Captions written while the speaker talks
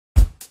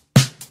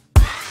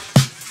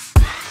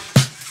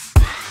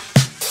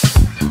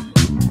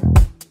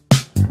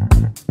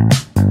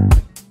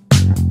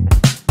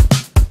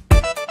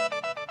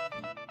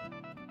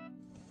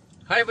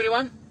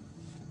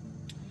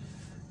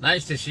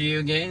Nice to see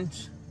you again.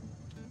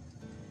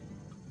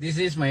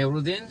 This is my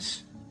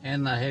routines,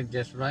 and I have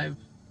just arrived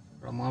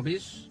from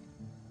office.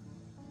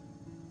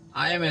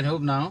 I am at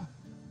home now.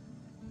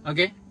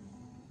 Okay,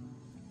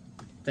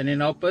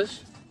 turning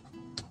opus.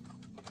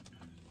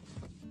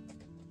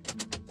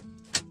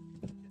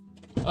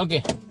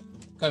 Okay,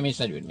 come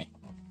inside with me.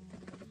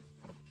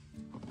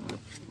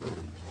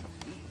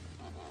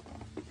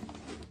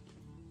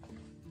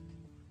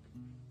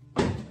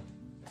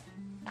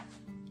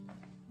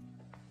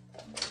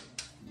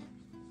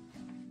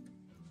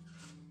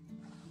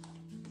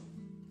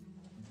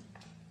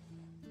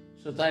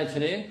 So tired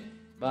today,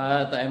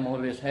 but I'm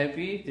always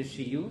happy to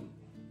see you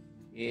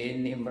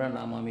in Imran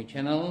Amami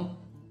Channel.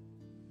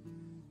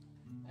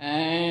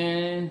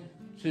 And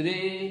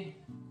today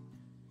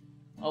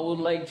I would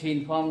like to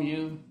inform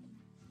you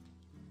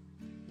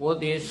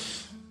what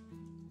is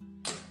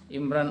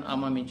Imran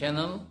Amami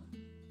Channel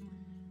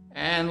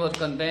and what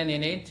content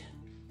in it,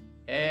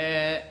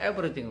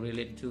 everything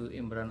related to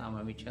Imran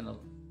Amami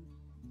Channel.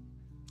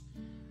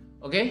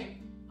 Okay,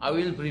 I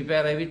will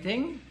prepare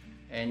everything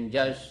and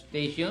just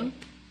stay tuned.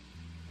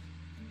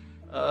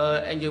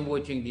 Enjoy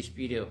watching this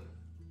video.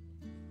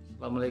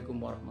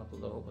 Assalamualaikum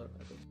warahmatullahi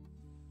wabarakatuh.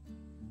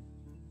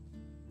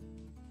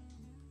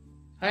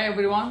 Hi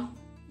everyone,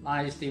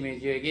 nice to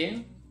meet you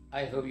again.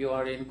 I hope you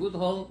are in good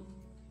health,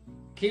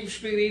 keep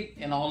spirit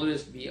and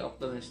always be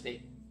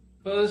optimistic.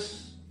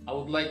 First, I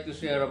would like to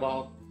share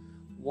about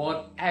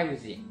what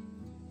ABC,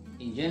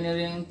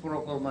 engineering,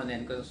 procurement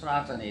and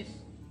construction is,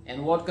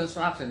 and what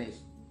construction is,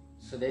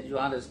 so that you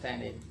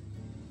understand it.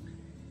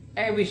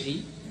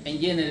 ABC,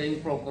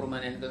 engineering,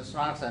 procurement and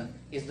construction,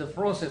 is the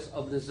process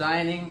of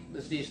designing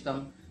the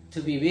system to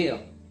be built,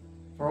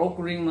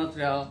 procuring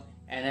material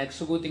and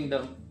executing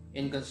them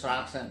in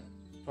construction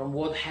from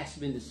what has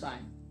been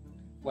designed.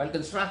 While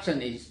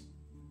construction is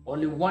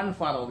only one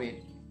part of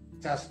it,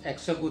 just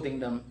executing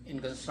them in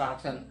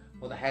construction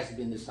what has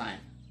been designed.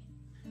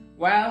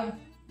 Well,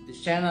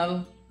 this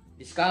channel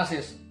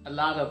discusses a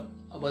lot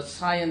about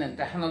science and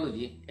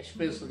technology,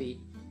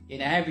 especially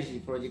in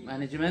ABC project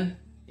management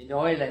in the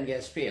oil and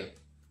gas field.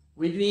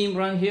 With me,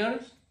 Imran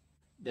here,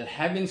 that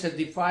having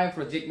certified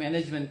project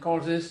management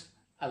courses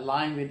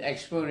aligned with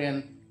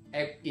experience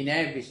in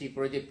ABC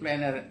project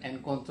planner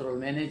and control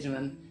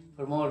management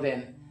for more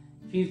than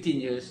 15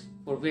 years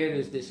for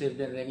various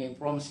disciplines ranging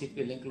from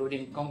civil,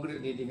 including concrete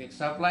ready-mix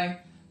supply,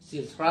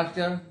 steel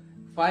structure,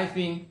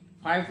 piping,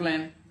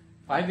 pipeline,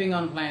 piping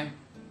on plant,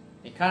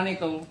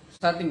 mechanical,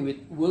 starting with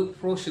work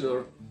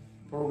procedure,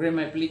 program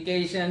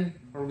application,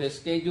 progress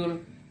schedule,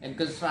 and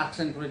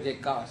construction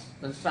project cost,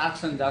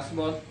 construction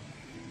dashboard,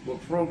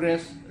 work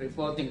progress,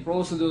 reporting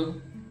procedure,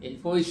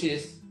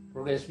 invoices,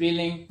 progress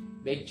billing,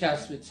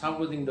 backcharge with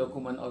supporting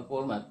document or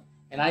format,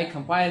 and I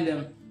compile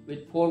them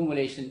with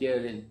formulation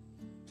therein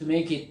to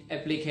make it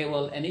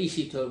applicable and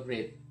easy to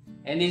operate.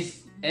 And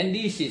this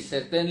is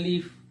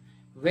certainly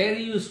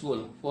very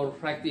useful for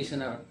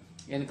practitioner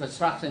in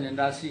construction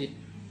industry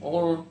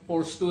or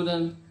for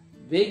student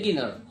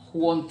beginner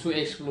who want to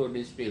explore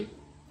this field.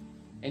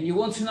 And you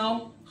want to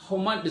know how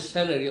much the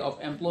salary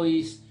of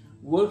employees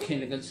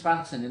working in the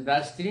construction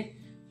industry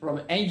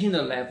from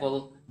engineer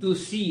level to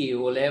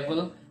CEO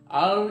level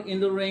are in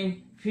the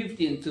range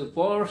 15 to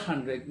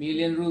 400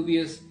 million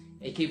rupees,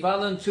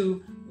 equivalent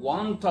to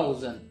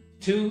 1,000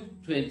 to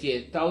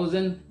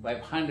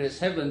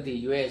 28,570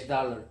 US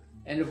dollar.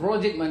 And the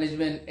project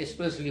management,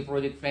 especially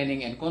project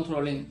planning and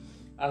controlling,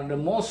 are the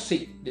most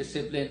seek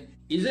discipline.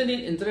 Isn't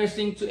it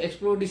interesting to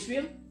explore this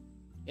field?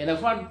 And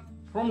apart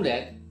from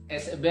that,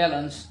 as a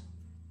balance,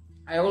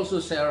 I also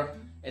share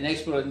and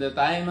explore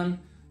entertainment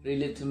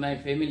related to my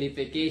family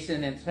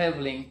vacation and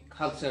traveling,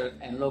 culture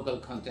and local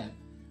content.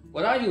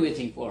 What are you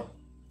waiting for?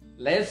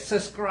 Let's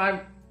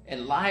subscribe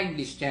and like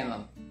this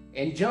channel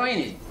and join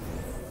it.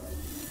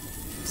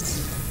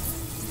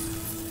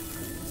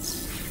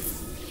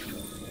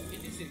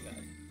 In this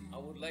regard, I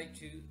would like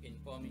to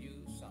inform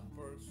you some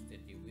perks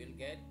that you will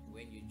get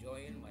when you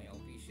join my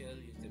official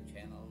YouTube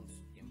channels,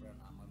 Imran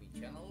Amami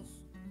Channels,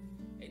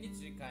 and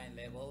its kind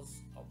levels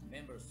of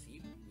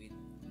membership with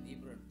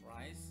different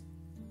price.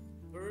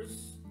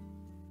 First,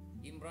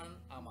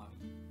 Imran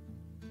Amami.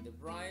 The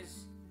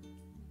price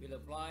will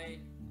apply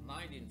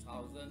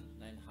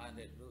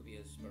 19,900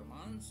 rupees per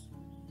month,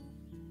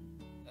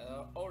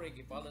 or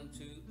equivalent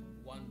to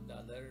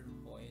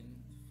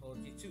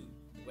 $1.42,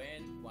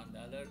 when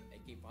 $1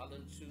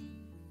 equivalent to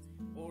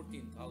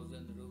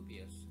 14,000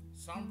 rupees.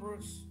 Some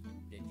perks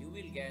that you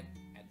will get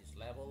at this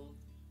level: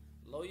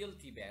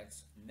 loyalty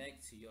badge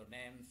next to your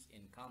names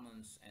in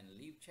comments and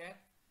live chat,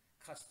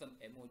 custom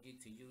emoji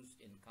to use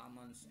in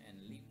comments and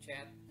live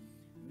chat,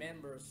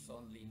 members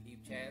only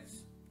live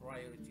chats,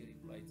 priority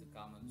reply to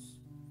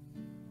comments.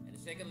 And the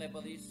second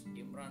level is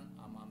Imran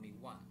Amami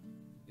 1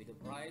 with a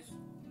price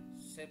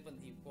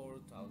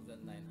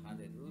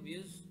 74,900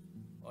 rupees,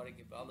 or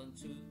equivalent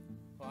to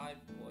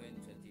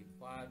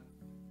 $5.25.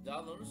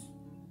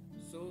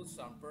 So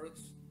some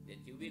perks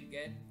that you will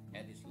get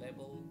at this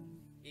level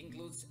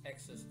includes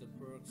access to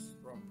perks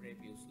from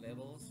previous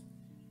levels,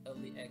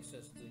 early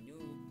access to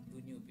new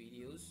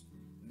videos,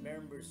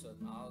 members on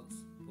outs,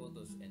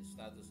 photos and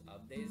status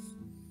updates,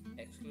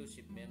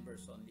 exclusive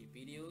members only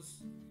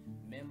videos,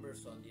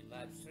 members only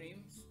live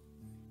streams,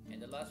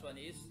 and the last one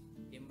is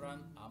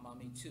Imran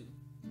Amami 2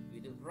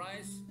 with the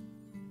price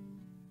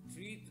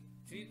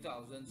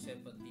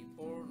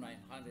 3,074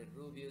 900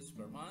 rupees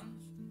per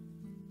month,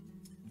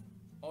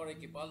 or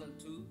equivalent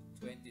to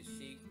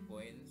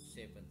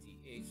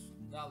 $26.78.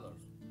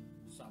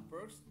 Some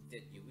perks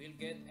that you will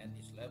get at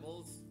these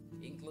levels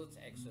includes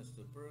access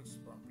to perks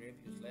from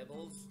previous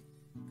levels,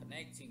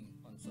 connecting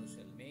on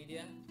social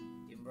media,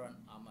 Imran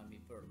Amami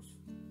perks.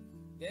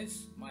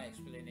 That's my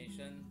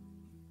explanation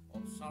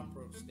of some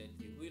perks that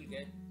you will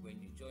get when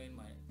you join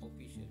my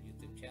official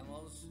YouTube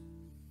channels.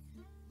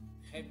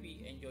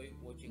 Enjoy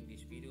watching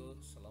this video.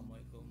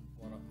 Assalamualaikum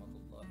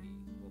warahmatullahi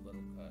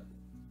wabarakatuh.